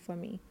waiting for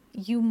me.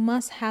 You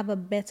must have a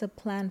better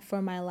plan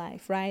for my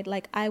life, right?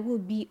 Like, I will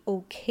be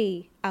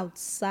okay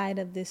outside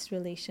of this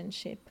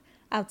relationship,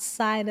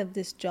 outside of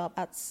this job,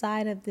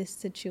 outside of this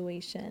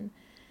situation.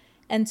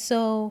 And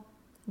so,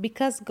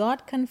 because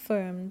God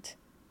confirmed,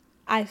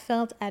 I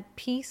felt at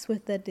peace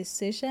with the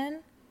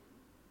decision.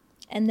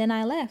 And then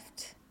I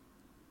left,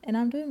 and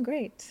I'm doing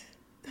great.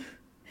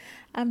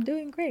 I'm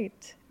doing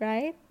great,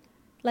 right?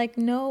 Like,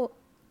 no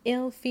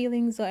ill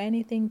feelings or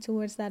anything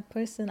towards that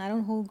person. I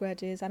don't hold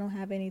grudges. I don't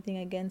have anything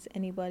against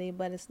anybody,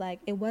 but it's like,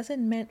 it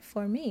wasn't meant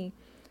for me.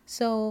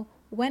 So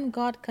when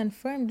God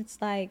confirmed,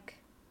 it's like,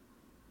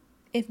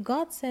 if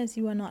God says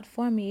you are not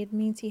for me, it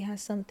means he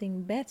has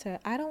something better.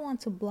 I don't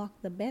want to block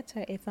the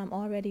better if I'm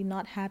already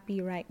not happy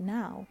right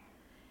now.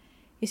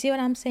 You see what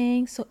I'm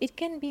saying? So it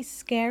can be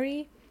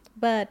scary,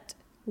 but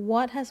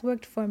what has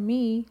worked for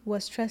me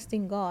was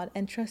trusting God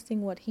and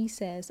trusting what he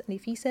says. And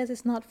if he says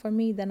it's not for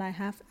me, then I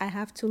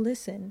have to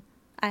listen.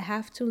 I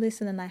have to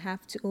listen and I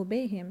have to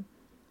obey him.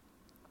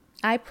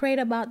 I prayed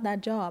about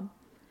that job.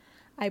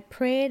 I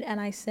prayed and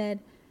I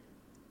said,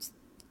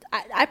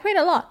 I prayed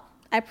a lot.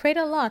 I prayed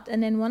a lot.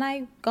 And then when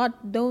I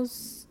got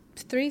those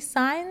 3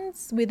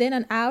 signs within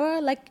an hour,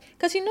 like,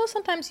 because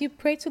sometimes you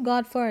pray to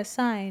God for a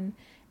sign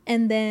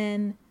and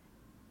then,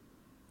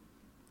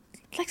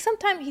 like,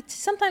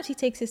 sometimes he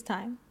takes his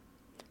time.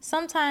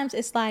 Sometimes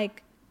it's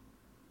like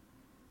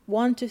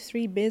 1 to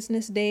 3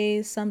 business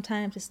days.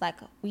 Sometimes it's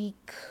like a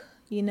week,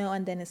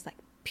 and then it's like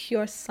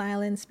pure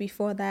silence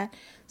before that.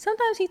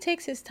 Sometimes he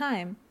takes his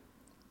time.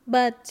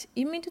 But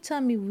you mean to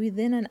tell me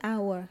within an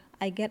hour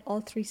I get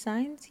all 3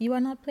 signs? You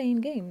are not playing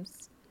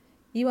games.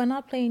 You are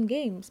not playing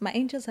games. My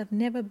angels have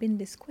never been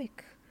this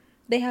quick.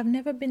 They have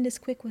never been this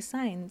quick with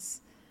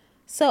signs.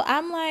 So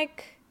I'm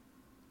like,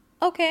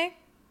 okay,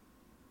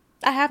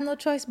 I have no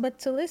choice but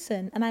to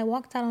listen. And I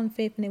walked out on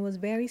faith, and it was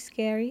very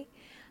scary.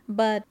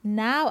 But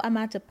now I'm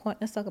at a point,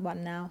 let's talk about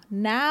now.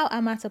 Now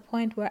I'm at a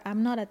point where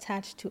I'm not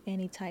attached to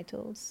any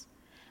titles.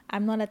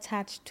 I'm not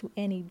attached to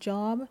any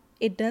job.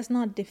 It does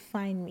not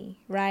define me,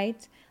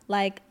 right?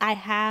 Like, I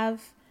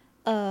have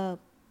a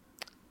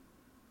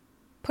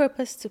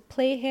purpose to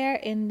play here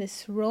in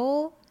this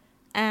role,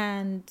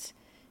 and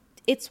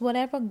it's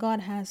whatever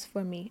God has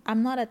for me.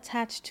 I'm not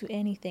attached to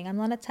anything. I'm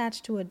not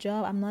attached to a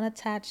job. I'm not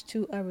attached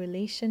to a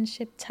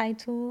relationship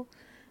title.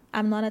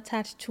 I'm not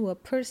attached to a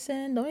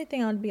person. The only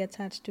thing I would be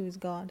attached to is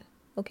God.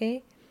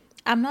 Okay?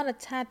 I'm not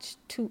attached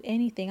to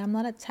anything. I'm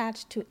not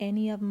attached to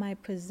any of my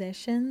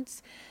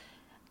possessions.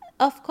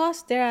 Of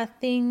course, there are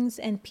things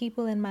and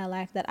people in my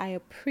life that I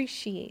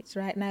appreciate,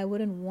 right? And I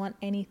wouldn't want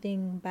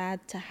anything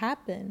bad to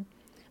happen.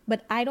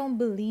 But I don't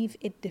believe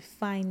it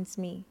defines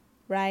me,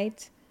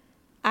 right?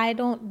 I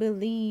don't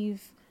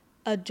believe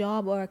a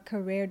job or a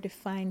career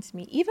defines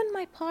me. Even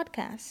my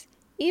podcast,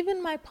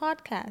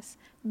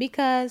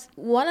 because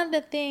one of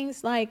the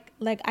things, like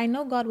I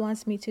know God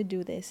wants me to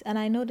do this, and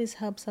I know this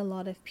helps a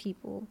lot of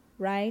people,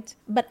 right?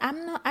 But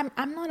I'm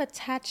not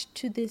attached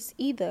to this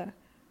either,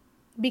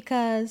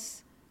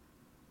 because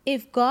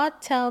if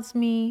God tells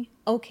me,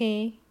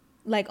 okay,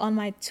 like on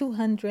my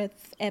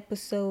 200th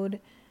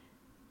episode,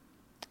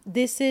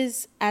 this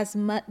is as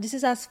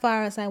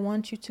far as I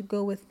want you to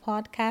go with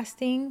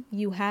podcasting.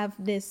 You have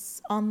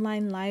this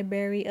online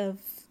library of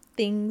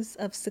things,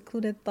 of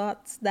secluded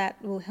thoughts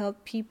that will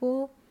help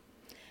people.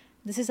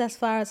 This is as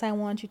far as I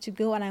want you to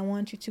go, and I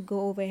want you to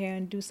go over here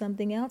and do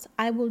something else.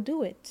 I will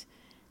do it.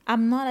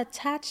 I'm not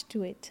attached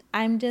to it.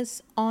 I'm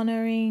just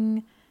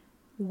honoring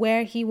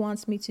where he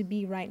wants me to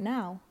be right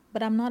now.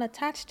 But I'm not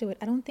attached to it.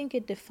 I don't think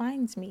it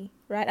defines me,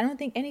 right? I don't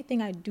think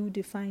anything I do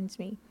defines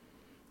me.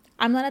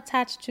 I'm not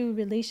attached to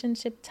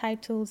relationship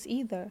titles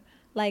either.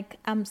 Like,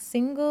 I'm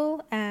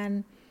single,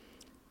 and,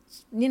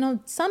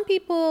 some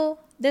people,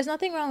 there's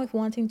nothing wrong with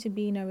wanting to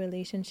be in a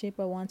relationship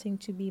or wanting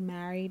to be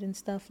married and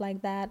stuff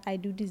like that. I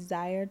do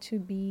desire to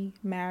be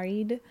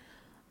married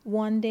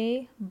one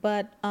day,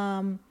 but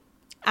I'm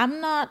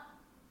not,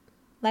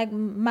 like,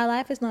 my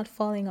life is not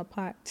falling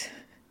apart.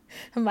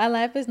 My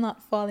life is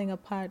not falling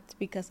apart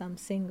because I'm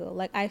single.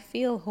 Like, I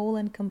feel whole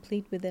and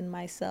complete within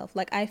myself.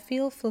 Like, I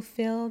feel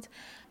fulfilled.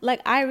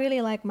 Like, I really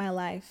like my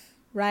life,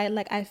 right?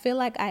 Like, I feel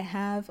like I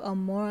have a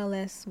more or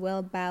less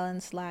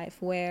well-balanced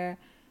life where,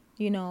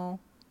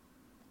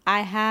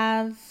 I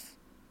have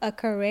a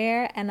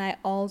career, and I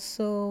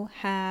also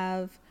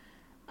have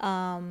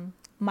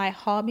my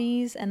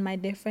hobbies and my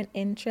different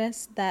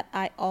interests that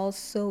I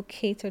also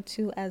cater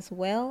to as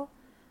well.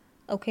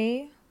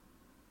 Okay?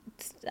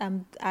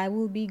 I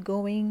will be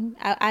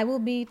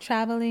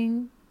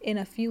traveling in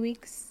a few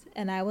weeks,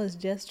 and I was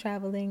just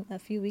traveling a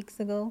few weeks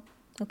ago.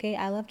 Okay,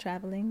 I love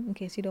traveling, in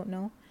case you don't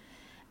know,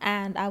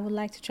 and I would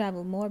like to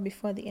travel more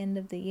before the end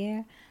of the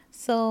year.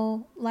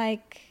 So,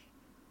 like,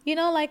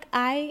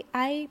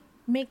 I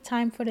make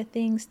time for the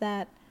things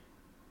that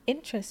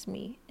interest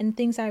me and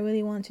things I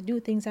really want to do,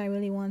 things I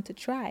really want to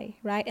try,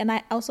 right? And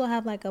I also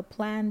have like a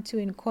plan to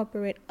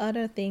incorporate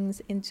other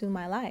things into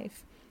my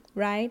life,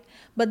 right?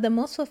 But the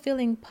most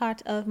fulfilling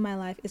part of my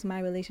life is my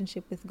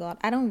relationship with God.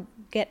 I don't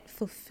get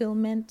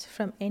fulfillment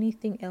from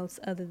anything else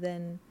other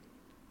than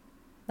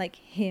like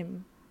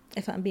him,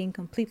 if I'm being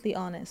completely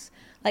honest.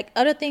 Like,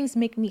 other things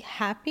make me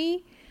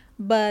happy,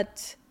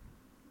 but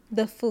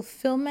the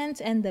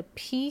fulfillment and the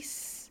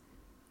peace,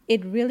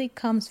 it really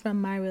comes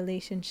from my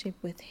relationship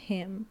with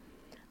him.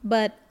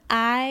 But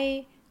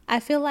I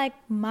feel like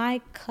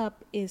my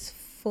cup is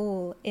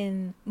full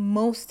in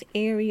most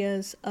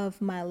areas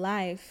of my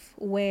life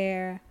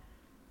where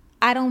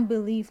I don't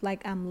believe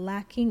like I'm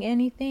lacking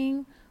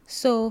anything.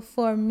 So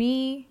for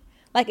me,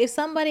 like, if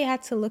somebody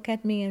had to look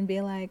at me and be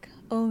like,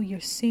 "Oh,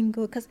 you're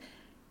single," because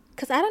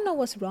I don't know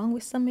what's wrong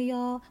with some of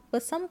y'all,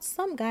 but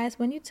some guys,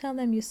 when you tell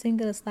them you're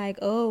single, it's like,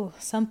 "Oh,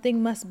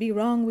 something must be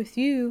wrong with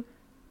you."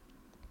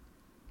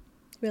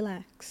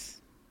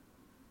 Relax.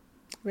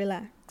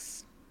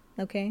 Relax.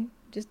 Okay?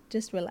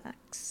 Just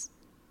relax.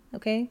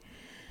 Okay?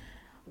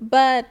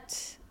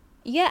 But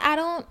yeah, I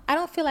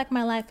don't feel like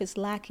my life is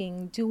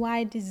lacking. Do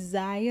I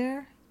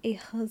desire a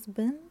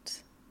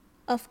husband?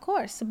 Of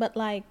course, but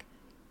like,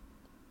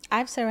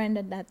 I've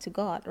surrendered that to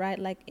God, right?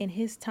 Like, in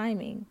his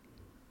timing,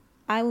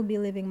 I will be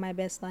living my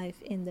best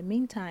life in the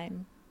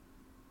meantime,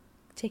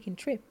 taking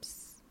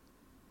trips,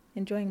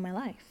 enjoying my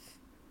life,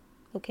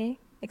 okay?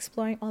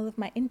 Exploring all of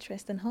my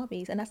interests and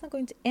hobbies. And that's not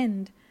going to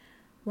end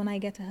when I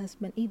get a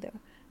husband either.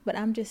 But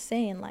I'm just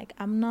saying, like,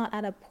 I'm not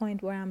at a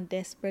point where I'm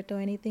desperate or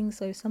anything.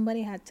 So if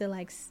somebody had to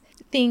like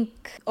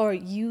think or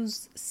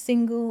use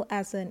single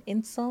as an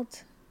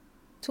insult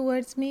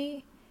towards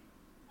me,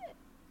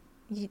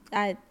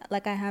 I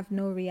have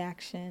no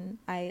reaction.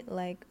 I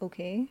like,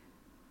 okay,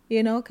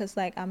 because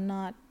like I'm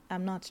not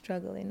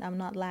struggling, I'm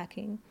not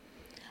lacking.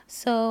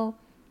 So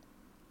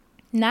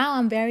now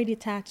I'm very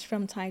detached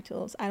from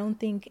titles. I don't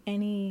think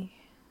anything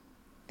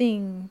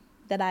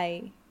that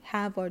I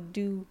have or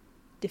do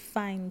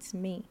defines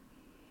me,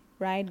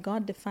 right?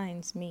 God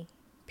defines me,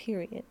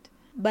 period.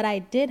 But I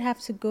did have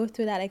to go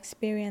through that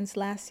experience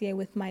last year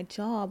with my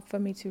job for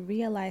me to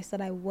realize that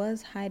I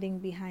was hiding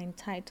behind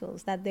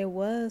titles, that there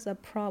was a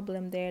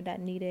problem there that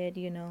needed,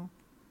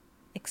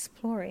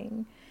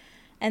 exploring.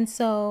 And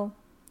so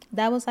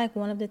that was like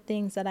one of the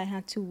things that I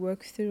had to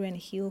work through and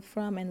heal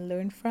from and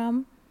learn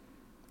from.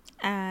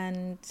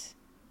 And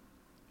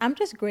I'm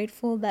just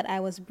grateful that I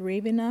was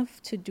brave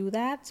enough to do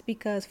that,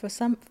 because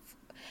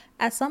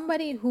as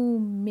somebody who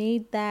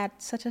made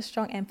that such a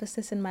strong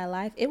emphasis in my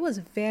life, it was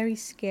very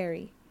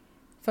scary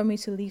for me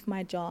to leave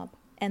my job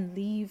and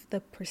leave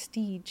the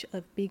prestige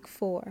of Big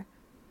Four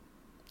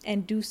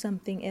and do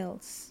something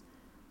else.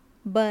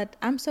 But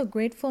I'm so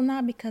grateful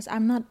now because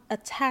I'm not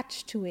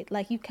attached to it.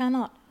 Like, you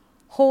cannot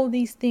hold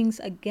these things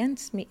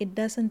against me. It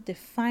doesn't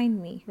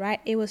define me, right?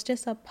 It was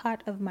just a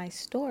part of my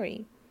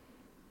story.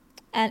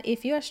 And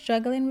if you're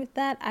struggling with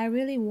that, I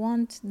really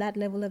want that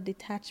level of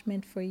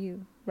detachment for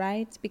you,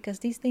 right? Because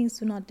these things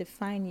do not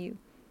define you.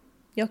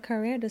 Your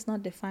career does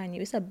not define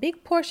you. It's a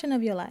big portion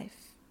of your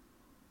life.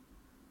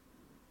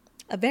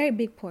 A very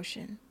big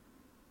portion.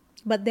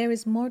 But there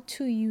is more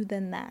to you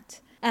than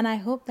that. And I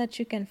hope that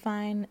you can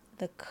find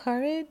the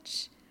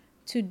courage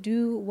to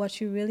do what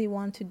you really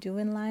want to do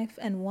in life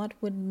and what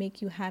would make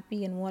you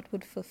happy and what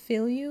would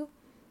fulfill you.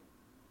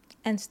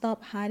 And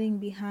stop hiding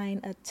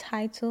behind a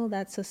title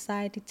that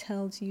society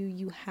tells you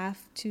you have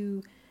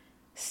to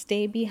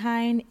stay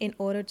behind in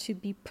order to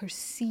be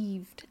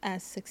perceived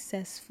as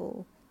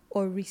successful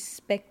or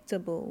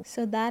respectable.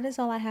 So that is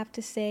all I have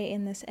to say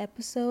in this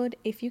episode.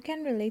 If you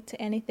can relate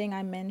to anything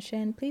I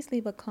mentioned, please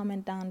leave a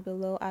comment down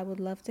below. I would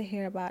love to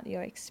hear about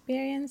your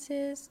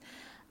experiences.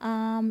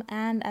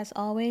 And as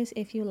always,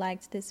 if you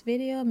liked this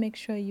video, make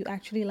sure you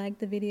actually like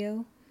the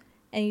video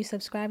and you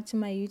subscribe to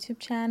my YouTube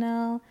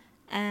channel.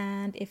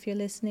 And if you're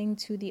listening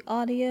to the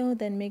audio,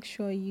 then make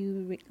sure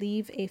you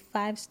leave a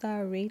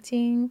 5-star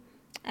rating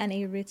and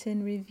a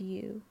written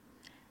review.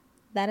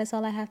 That is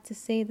all I have to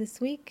say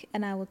this week,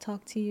 and I will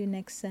talk to you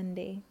next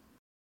Sunday.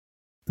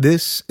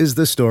 This is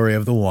the story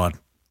of the one.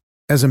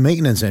 As a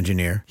maintenance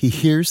engineer, he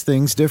hears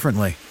things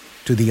differently.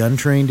 To the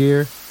untrained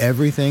ear,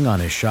 everything on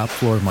his shop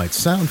floor might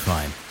sound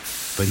fine,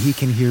 but he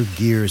can hear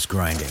gears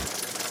grinding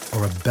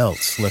or a belt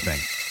slipping.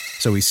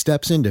 So he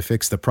steps in to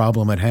fix the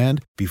problem at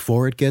hand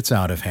before it gets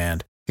out of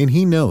hand. And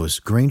he knows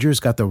Grainger's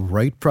got the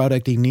right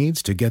product he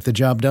needs to get the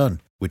job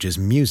done, which is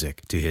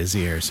music to his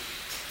ears.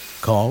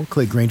 Call,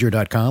 click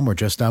Grainger.com, or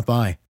just stop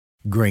by.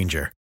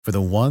 Grainger, for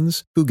the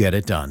ones who get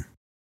it done.